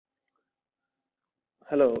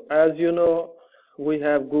Hello, as you know, we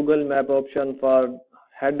have Google Map option for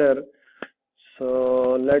header.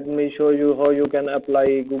 So let me show you how you can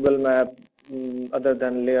apply Google Map other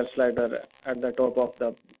than LayerSlider at the top of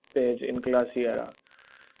the page in Classiera.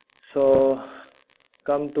 So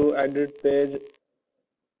come to edit page.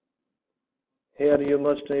 Here you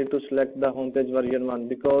must need to select the homepage version 1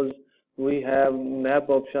 because we have map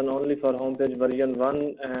option only for homepage version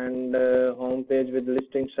 1 and homepage with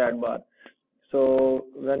listing sidebar. So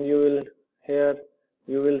when you will here,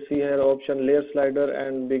 you will see here option LayerSlider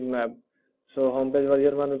and big map. So homepage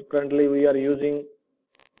version 1, currently we are using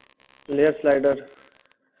LayerSlider.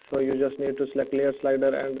 So you just need to select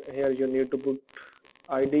LayerSlider and here you need to put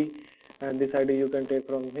ID, and this ID you can take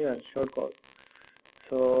from here, shortcut.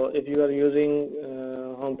 So if you are using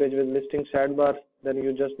homepage with listing sidebar, then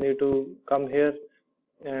you just need to come here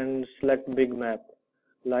and select big map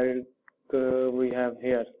like we have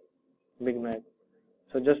here, big map.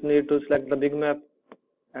 So just need to select the big map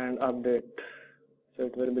and update. So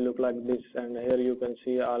it will be look like this, and here you can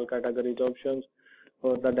see all categories options.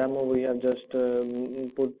 For the demo we have just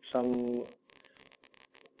put some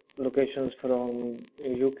locations from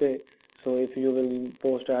UK. So if you will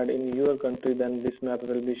post ad in your country, then this map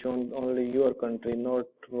will be shown only your country, not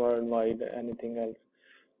worldwide anything else.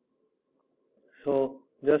 So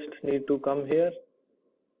just need to come here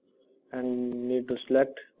and need to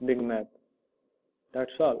select big map.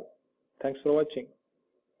 That's all. Thanks for watching.